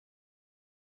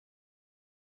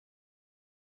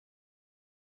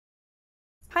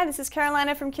Hi, this is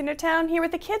Carolina from Kindertown, here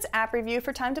with the Kids App Review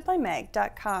for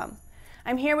TimeToPlayMag.com.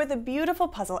 I'm here with a beautiful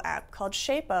puzzle app called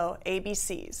Shape-O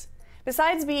ABCs.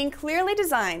 Besides being clearly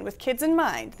designed with kids in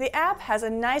mind, the app has a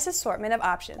nice assortment of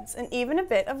options and even a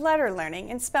bit of letter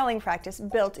learning and spelling practice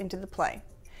built into the play.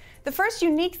 The first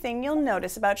unique thing you'll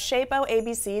notice about Shape-O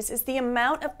ABCs is the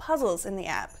amount of puzzles in the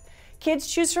app. Kids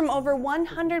choose from over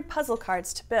 100 puzzle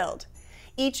cards to build.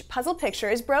 Each puzzle picture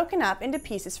is broken up into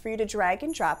pieces for you to drag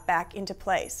and drop back into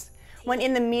place. When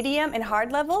in the medium and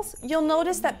hard levels, you'll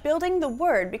notice that building the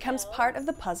word becomes part of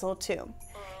the puzzle too.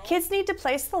 Kids need to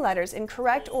place the letters in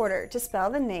correct order to spell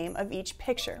the name of each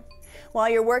picture. While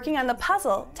you're working on the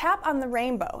puzzle, tap on the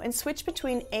rainbow and switch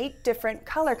between 8 different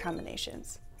color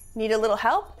combinations. Need a little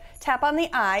help? Tap on the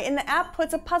eye and the app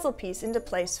puts a puzzle piece into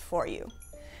place for you.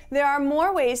 There are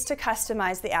more ways to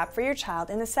customize the app for your child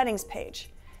in the settings page.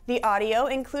 The audio,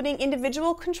 including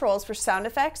individual controls for sound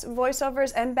effects,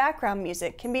 voiceovers, and background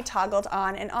music, can be toggled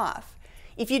on and off.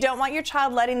 If you don't want your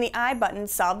child letting the I button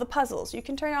solve the puzzles, you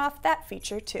can turn off that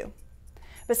feature too.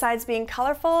 Besides being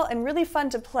colorful and really fun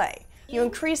to play, you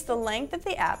increase the length of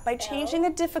the app by changing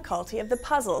the difficulty of the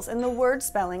puzzles and the word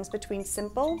spellings between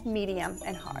simple, medium,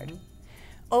 and hard.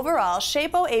 Overall,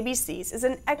 Shape-O ABCs is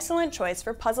an excellent choice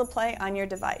for puzzle play on your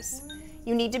device.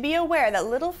 You need to be aware that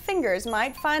little fingers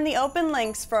might find the open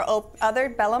links for other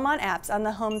Bellamon apps on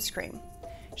the home screen.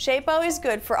 Shape-O is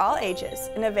good for all ages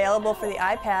and available for the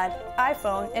iPad,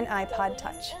 iPhone, and iPod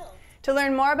Touch. To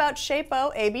learn more about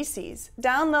Shape-O ABCs,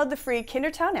 download the free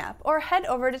Kindertown app or head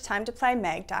over to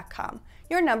TimeToPlayMag.com,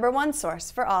 your #1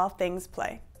 source for all things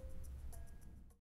play.